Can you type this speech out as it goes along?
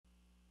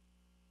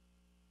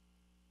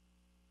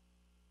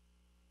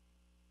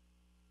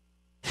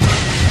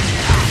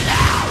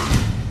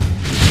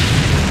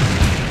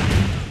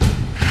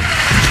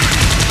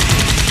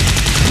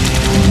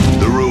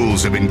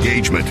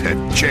management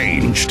had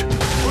changed.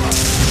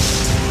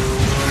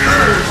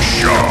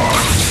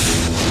 Headshot.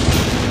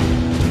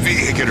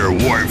 Vehicular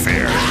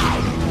warfare.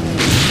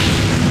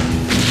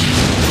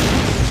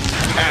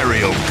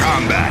 Aerial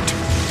combat.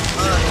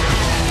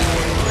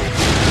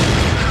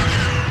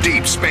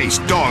 Deep space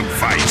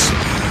dogfights.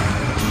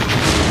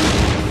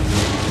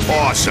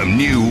 Awesome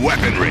new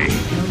weaponry.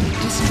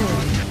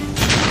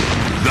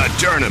 The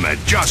tournament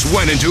just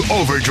went into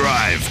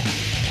overdrive.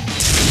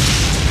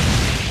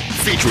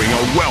 Featuring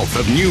a wealth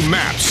of new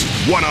maps,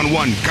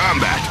 one-on-one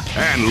combat,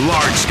 and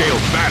large-scale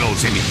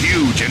battles in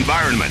huge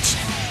environments.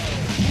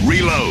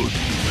 Reload.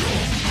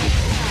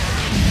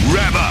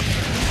 Rev up.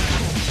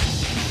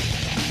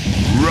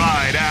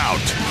 Ride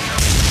out.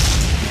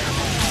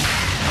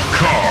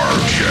 Car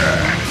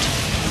chat.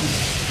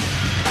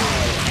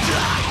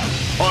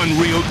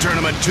 Unreal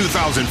Tournament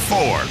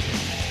 2004.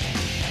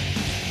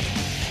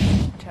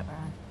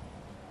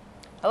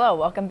 Hello,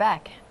 welcome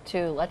back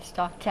to Let's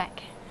Talk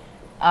Tech.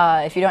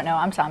 If you don't know,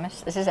 I'm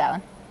Thomas. This is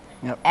Alan.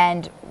 Yep.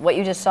 And what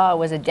you just saw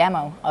was a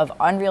demo of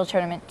Unreal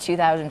Tournament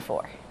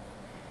 2004.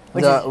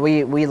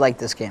 We like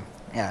this game.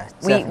 Yeah.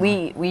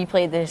 We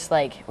played this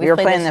like we were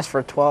playing this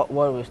for 12.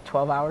 What was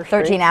 12 hours?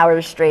 13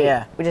 hours straight.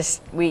 Yeah. We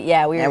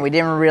were. And we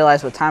didn't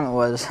realize what time it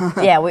was.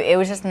 Yeah. It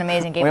was just an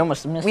amazing game. We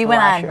almost missed the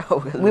last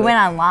show. We went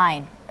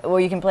online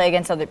where you can play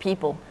against other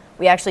people.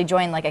 We actually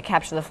joined like a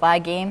capture the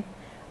flag game.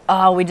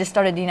 We just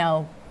started,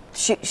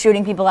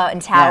 shooting people out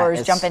in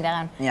towers, jumping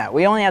down. Yeah,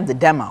 we only have the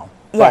demo.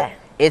 Yeah. But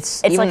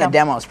it's even like the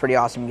demo is pretty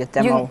awesome. You get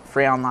demo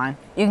free online.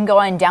 You can go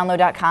on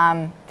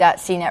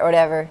download.com.cnet or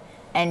whatever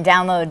and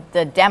download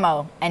the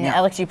demo, and it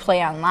lets you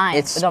play online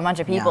with a bunch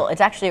of people. It's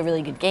actually a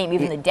really good game,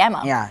 even the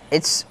demo. Yeah,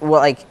 it's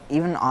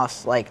even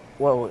us,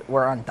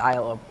 we're on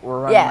dial-up.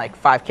 We're running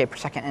like 5K per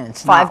second, and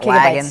it's 5 not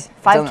lagging.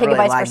 5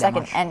 gigabytes per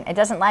second, and it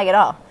doesn't lag at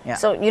all. Yeah.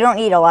 So you don't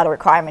need a lot of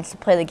requirements to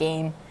play the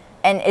game,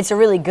 and it's a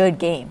really good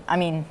game. I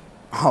mean,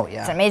 oh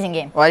yeah, it's an amazing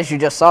game. Well, as you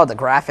just saw, the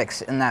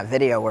graphics in that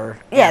video were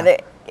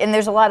and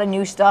there's a lot of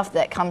new stuff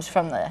that comes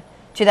from the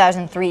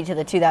 2003 to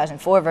the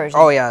 2004 version.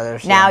 Oh yeah,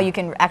 now you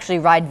can actually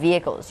ride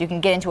vehicles. You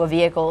can get into a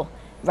vehicle,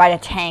 ride a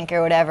tank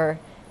or whatever,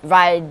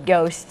 ride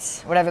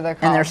ghosts, whatever they're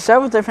called. And there's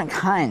several different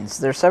kinds.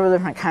 There's several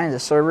different kinds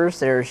of servers.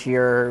 There's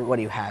your, what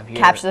do you have? Your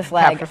Capture the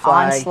Flag,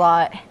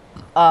 Onslaught,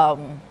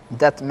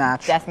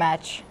 Deathmatch.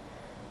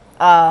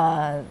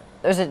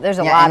 There's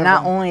a lot and of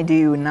not them. only do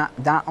you not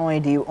only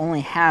do you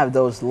only have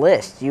those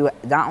lists,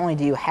 not only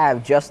do you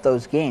have just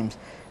those games,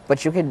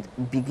 but you could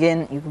be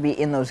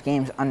in those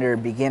games under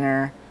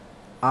beginner,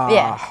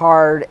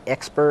 hard,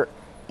 expert,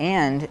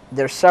 and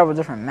there's several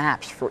different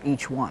maps for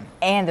each one.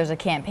 And there's a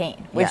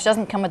campaign, which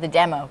doesn't come with the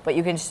demo, but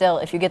you can still,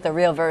 if you get the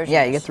real version.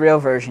 Yeah, you get the real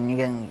version, you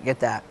can get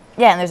that.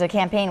 Yeah, and there's a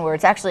campaign where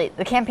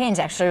the campaign's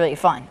actually really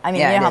fun. I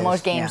mean, you know how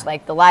most games,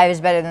 like, the live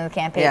is better than the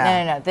campaign.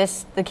 Yeah. No.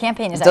 The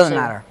campaign is it doesn't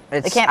matter.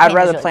 I'd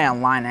rather play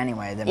online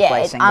anyway than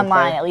play single player.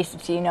 Online, at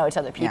least so you know it's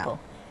other people.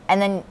 Yeah.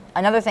 And then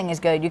another thing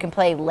is good. You can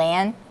play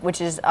LAN, which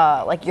is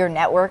like your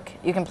network.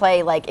 You can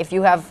play, like, if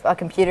you have a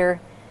computer,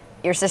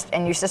 your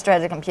sister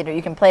has a computer,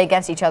 you can play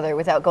against each other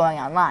without going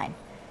online.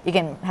 You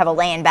can have a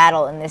LAN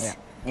battle in this.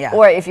 Yeah.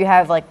 Or if you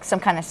have, like, some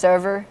kind of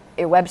server,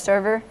 a web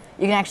server,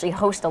 you can actually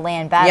host a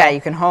LAN battle. Yeah,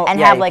 you can and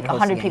have like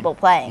 100 people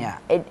playing. Yeah.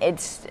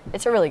 It's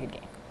a really good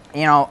game.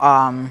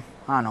 I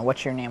don't know,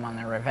 what's your name on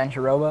there? Revenge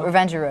Robo?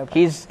 Revenge Robo.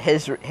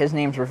 His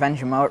name's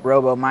Revenge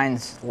Robo.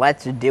 Mine's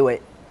Let's Do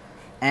It.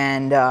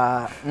 And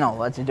no,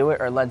 Let's Do It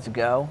or Let's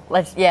Go.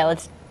 Let's do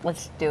it.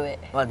 Let's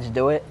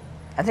do it.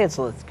 I think it's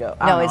Let's Go.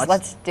 No, it's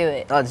Let's Do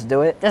It. Let's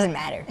Do It. Doesn't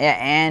matter. Yeah,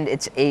 and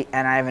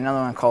and I have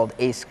another one called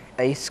Ace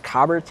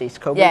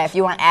Coberts. Yeah, if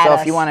you want to add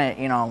if you want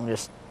to,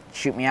 just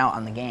shoot me out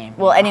on the game.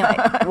 Well, anyway,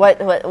 what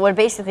it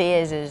basically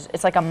is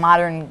it's like a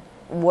modern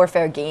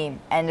warfare game,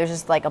 and there's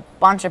just like a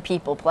bunch of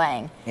people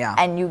playing. Yeah.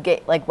 And you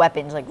get like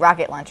weapons, like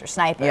rocket launcher,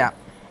 sniper. Yeah.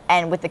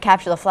 And with the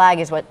capture the flag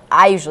is what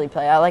I usually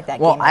play. I like that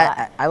game a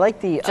lot. I like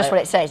the just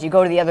what it says. You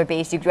go to the other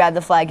base, you grab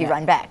the flag, you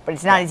run back, but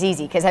it's not as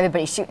easy because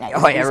everybody's shooting at you.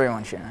 Oh,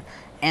 everyone's shooting.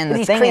 And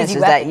the thing is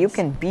that you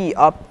can be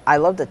up. I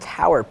love the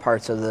tower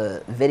parts of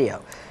the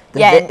video.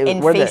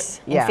 In Face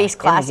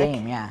Classic.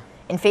 In the game,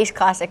 In Face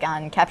Classic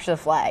on Capture the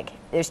Flag,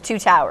 there's 2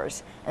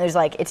 towers, and there's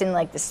like, it's in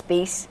like the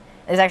space.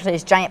 There's actually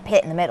this giant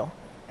pit in the middle,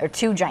 or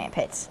 2 giant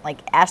pits, like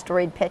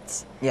asteroid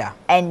pits. Yeah.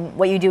 And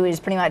what you do is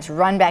pretty much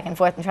run back and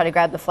forth and try to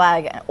grab the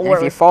flag, or and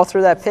if you fall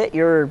through that pit,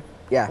 you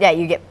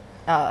get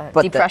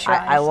depressurized.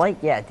 I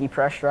like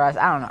depressurized.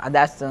 I don't know.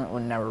 That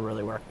would never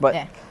really work,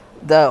 but.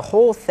 The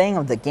whole thing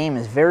of the game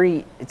is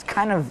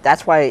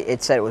that's why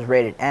it said it was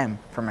rated M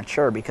for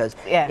mature, because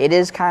it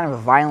is kind of a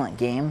violent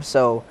game,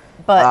 so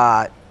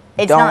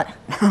it's not.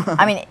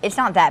 I mean, it's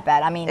not that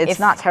bad. I mean,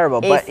 it's not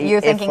terrible. But if you're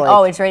thinking,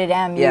 oh, it's rated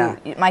M, my kid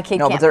can't play it.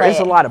 No, but there is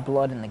a lot of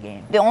blood in the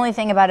game. The only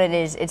thing about it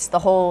is it's the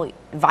whole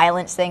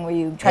violence thing where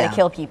you try to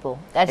kill people.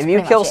 That's if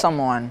you kill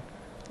someone,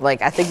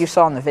 like I think you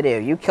saw in the video,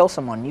 you kill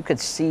someone, you could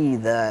see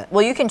the.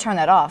 Well, you can turn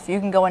that off. You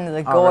can go into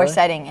the gore really?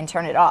 setting and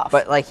turn it off.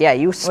 But like, yeah,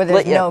 you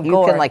split. no you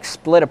gore. can like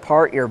split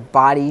apart. Your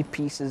body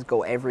pieces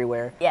go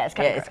everywhere. Yeah, it's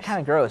kind of gross. It's kind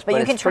of gross. But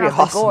you can it's turn pretty off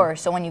awesome. the gore,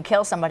 so when you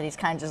kill somebody, it's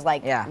kind of just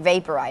like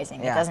vaporizing.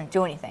 Yeah. It doesn't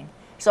do anything.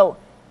 So.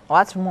 Well,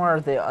 that's more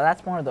of the.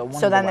 That's more of the one.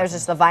 So then there's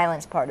just the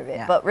violence part of it.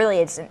 Yeah. But really,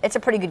 it's a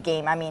pretty good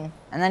game. I mean.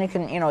 And then you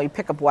can, you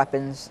pick up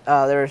weapons.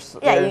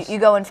 You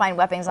go and find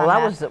weapons on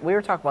that. Well, we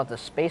were talking about the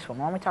space one.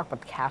 Why don't we talk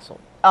about the castle?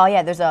 Oh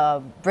yeah, there's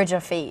a Bridge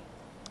of Fate.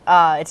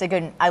 It's a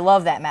good. I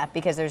love that map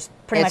because there's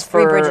pretty much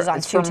 3 bridges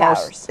on 2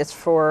 towers. It's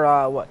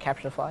for what?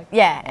 Capture the flag.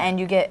 Yeah, and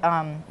you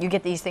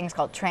get these things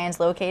called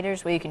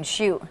translocators where you can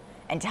shoot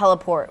and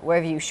teleport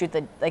wherever you shoot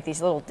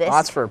these little discs. Oh,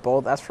 that's for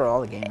both. That's for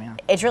all the game. Yeah.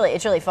 It's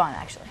really fun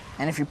actually.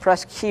 And if you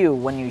press Q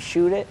when you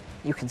shoot it,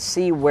 you can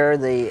see where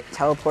the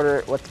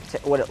teleporter,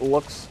 what it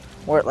looks,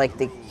 where like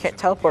the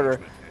teleporter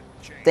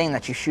thing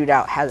that you shoot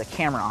out has a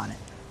camera on it.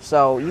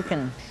 So you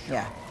can,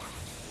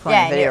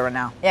 playing the video right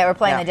now. Yeah, we're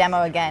playing the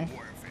demo again.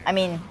 I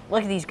mean,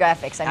 look at these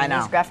graphics. I mean,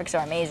 know. these graphics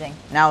are amazing.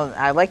 Now,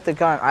 I like the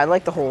gun. I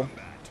like the whole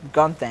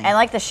gun thing. I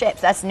like the ships.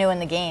 That's new in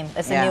the game.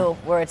 That's the new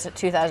where it's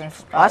 2000.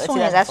 That's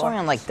only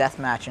on like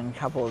deathmatch in a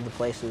couple of the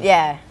places.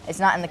 Yeah, it's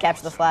not in the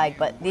Capture the Flag,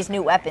 but these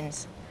new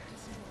weapons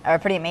are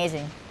pretty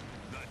amazing.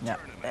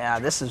 Yeah,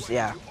 this is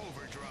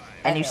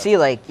And you see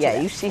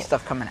you see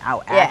stuff coming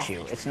out at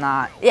you. It's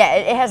not. Yeah,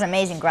 it has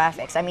amazing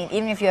graphics. I mean,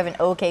 even if you have an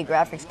okay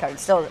graphics card, it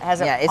still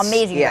has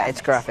amazing graphics. Yeah,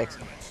 it's graphics.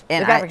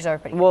 And the graphics are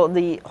pretty well,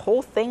 the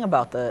whole thing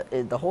about the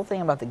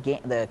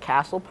game, the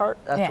castle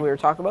part that we were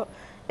talking about,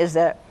 is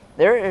that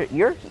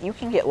you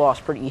can get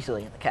lost pretty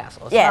easily in the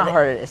castle. It's not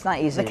hard. It's not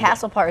easy. The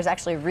castle part is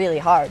actually really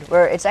hard.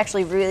 Where it's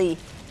actually really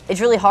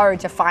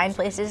hard to find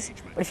places.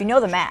 But if you know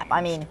the map,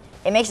 I mean,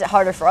 it makes it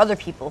harder for other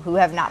people who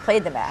have not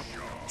played the map.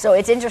 So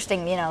it's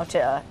interesting,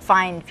 to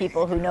find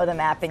people who know the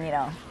map and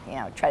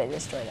try to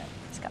destroy them.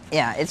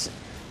 Yeah, it's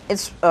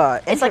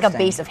like a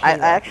base of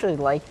Halo. I actually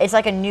like. It's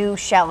like a new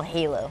shell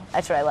Halo.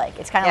 That's what I like.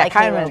 It's kind of like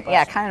Halo.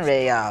 Kind of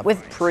a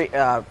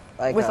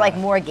with like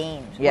more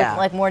games. Yeah. With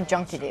like more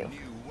junk to do.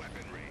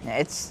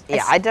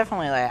 Yeah, I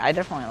definitely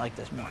like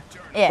this more.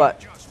 Yeah.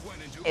 But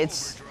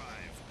it's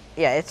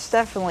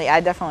definitely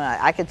I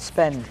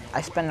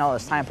spend all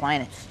this time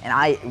playing it,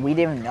 and we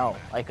didn't even know,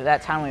 like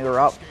that time we were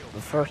up the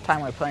first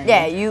time we were playing.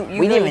 Yeah,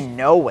 we didn't even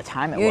know what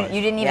time it was.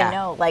 You didn't even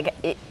know, like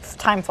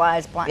time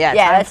flies blind. Yeah,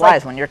 time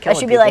flies when you're killing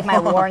people. That should be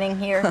like my warning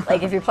here.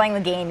 Like if you're playing the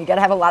game, you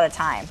gotta have a lot of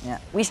time. Yeah.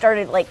 We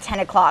started like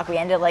 10 o'clock. We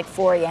ended at like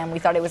 4 a.m. We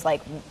thought it was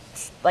like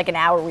an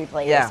hour we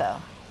played. Yeah.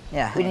 So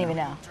yeah, we didn't even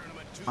know.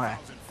 All right.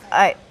 All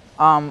right.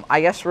 I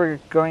guess we're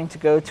going to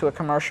go to a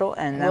commercial,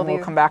 and then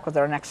we'll come back with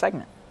our next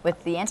segment.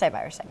 With the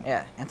antivirus segment.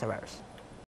 Yeah, antivirus.